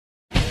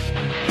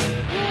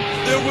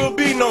there will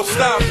be no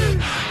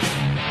stopping.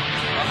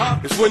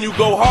 It's when you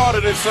go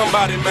harder than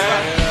somebody,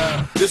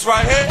 man. This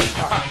right here,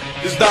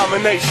 is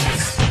domination.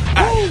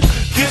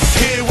 This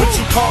here what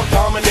you call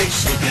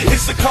domination.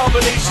 It's a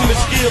combination of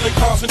skill and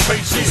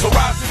concentration. So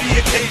rise to the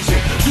occasion,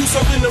 do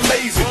something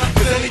amazing.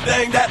 Cause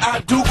anything that I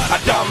do,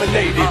 I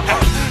dominate it.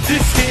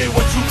 This here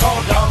what you call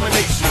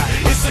domination.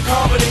 It's a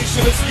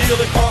combination of skill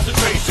and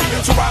concentration.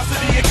 So rise to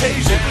the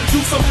occasion, do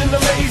something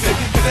amazing.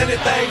 Cause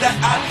anything that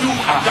I do,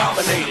 I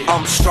dominate it.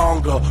 I'm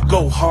stronger,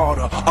 go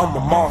harder. I'm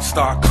a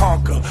monster, I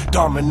conquer.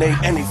 Dominate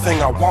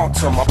anything I want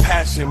to. My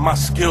passion, my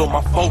skill,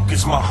 my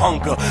focus, my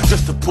hunger.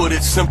 Just to put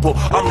it simple,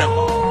 I'm the...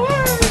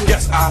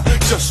 Yes, I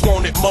just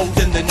want it more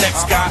than the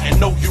next guy. And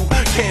no, you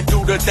can't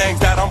do the things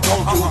that I'm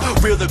gon' do.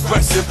 Real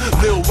aggressive,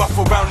 little rough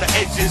around the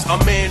edges.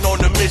 A man on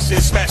a mission,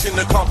 smashing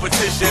the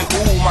competition.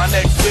 Ooh, my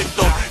next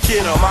victim,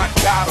 get him, I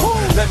got him.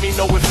 Let me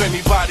know if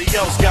anybody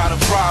else got a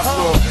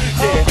problem.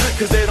 Yeah,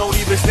 cause they don't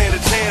even stand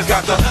a chance.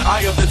 Got the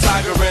eye of the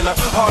tiger and the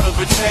heart of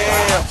a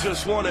champ.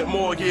 Just want it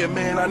more, yeah,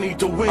 man, I need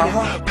to win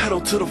it.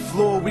 Pedal to the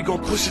floor, we gon'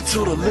 push it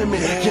to the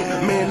limit.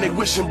 Yeah, man, they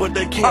wishing, but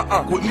they can't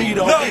with me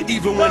though.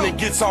 Even when it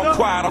gets all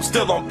quiet, I'm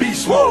still on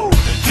beast mode.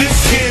 This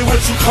here what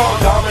you call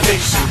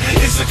domination.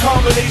 It's a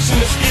combination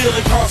of skill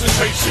and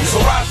concentration. So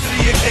rise to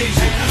the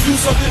occasion, do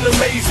something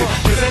amazing.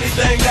 Cause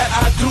anything that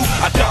I do,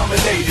 I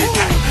dominate it.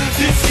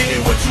 This here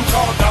what you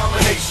call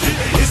domination.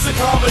 It's a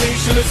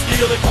combination of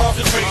skill and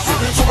concentration.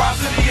 So rise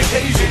to the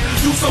occasion,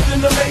 do something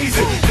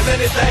amazing. Cause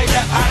anything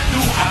that I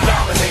do, I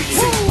dominate it.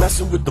 See,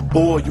 messing with the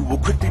boy, you will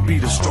quickly be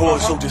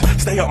destroyed. So just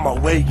stay out my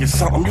way, it's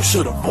something you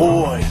should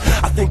avoid.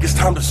 I think it's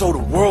time to show the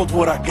world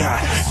what I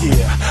got.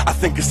 Yeah, I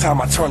think it's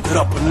time I turned it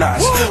up a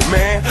notch.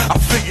 Man, I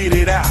figured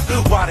it out,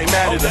 why they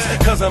mad at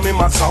us. Cause I'm in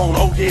my zone,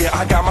 oh yeah,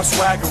 I got my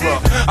swagger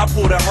up. I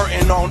put a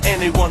hurtin' on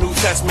anyone who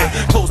tests me.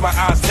 Close my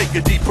eyes, take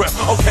a deep breath.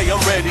 Okay,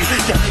 I'm ready,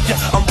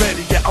 I'm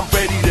ready, I'm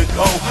ready to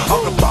go.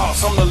 I'm the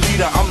boss, I'm the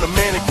leader, I'm the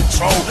man in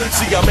control.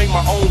 See, I make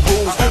my own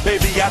rules,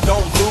 baby, I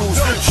don't lose.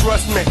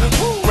 Trust me,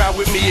 ride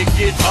with me and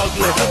get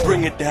ugly.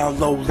 Bring it down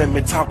low, let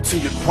me talk to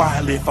you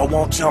quietly. If I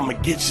want you, I'ma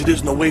get you,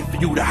 there's no way for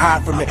you to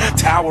hide from me.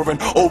 Towering,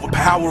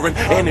 overpowering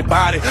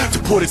anybody. To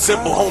put it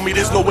simple, homie,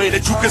 there's no way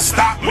that you can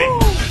stop me.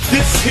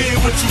 This here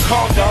what you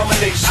call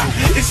domination.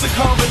 It's a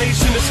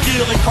combination of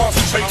skill and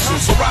concentration.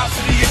 So rise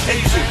to the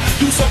occasion,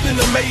 do something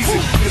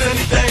amazing. Cause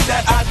anything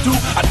that I do,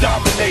 I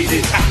dominate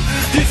it.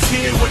 This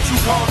here what you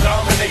call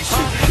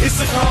domination. It's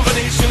a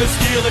combination of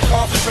skill and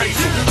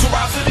concentration. So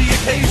rise to the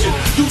occasion,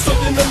 do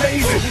something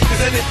amazing.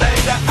 Cause anything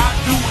that I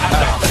do, I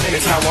dominate.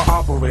 It's how I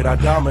operate, I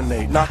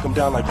dominate. Knock them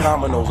down like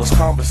dominoes, let's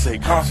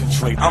conversate,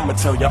 concentrate. I'ma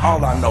tell you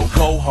all I know.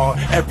 Go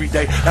hard every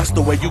day, that's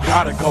the way you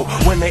gotta go.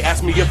 When they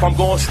ask me if I'm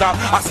gonna stop,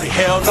 I say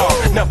hell no.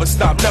 Never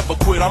stop, never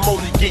quit, I'm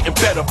only getting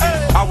better.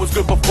 I was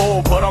good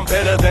before, but I'm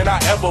better than I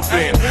ever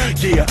been.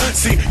 Yeah,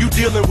 see, you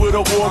dealing with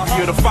a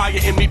warrior. The fire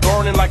in me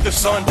burning like the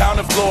sun down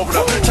in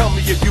Florida. Tell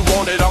me if you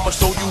want it, I'ma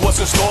show you what's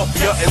in store for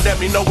you. And let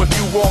me know if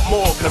you want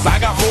more, cause I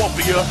got more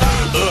for you.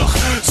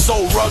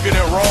 So rugged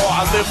and raw,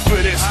 I live for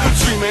this.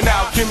 Screaming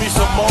out, give me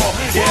some more.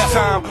 Yeah,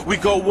 time we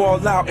go all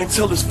out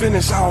until it's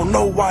finished. I don't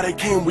know why they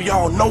came, we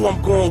all know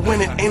I'm gonna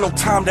win it. Ain't no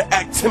time to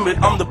act timid,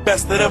 I'm the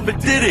best that ever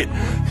did it.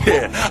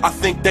 Yeah, I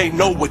think they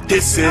know what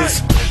this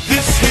is.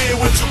 This here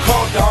what you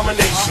call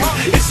domination.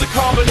 It's a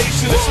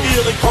combination of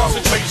skill and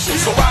concentration.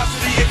 So rise to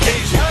the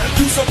occasion,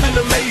 do something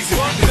amazing.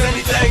 Cause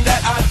anything that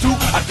I do,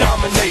 I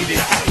dominate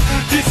it.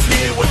 This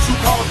here what you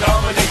call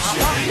domination.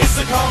 It's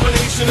a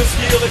combination of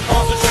skill and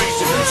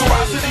concentration. So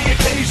rise to the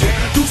occasion,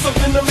 do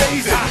something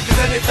amazing.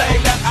 Cause anything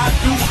that I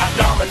do, I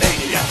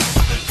dominate it.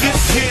 This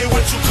here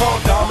what you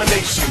call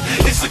domination.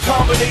 It's a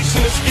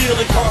combination of skill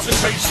and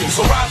concentration.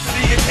 So rise to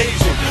the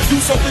occasion, do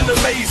something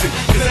amazing.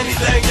 Cause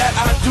anything that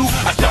I do,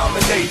 I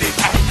dominate it.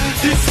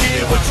 This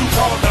here what you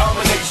call domination.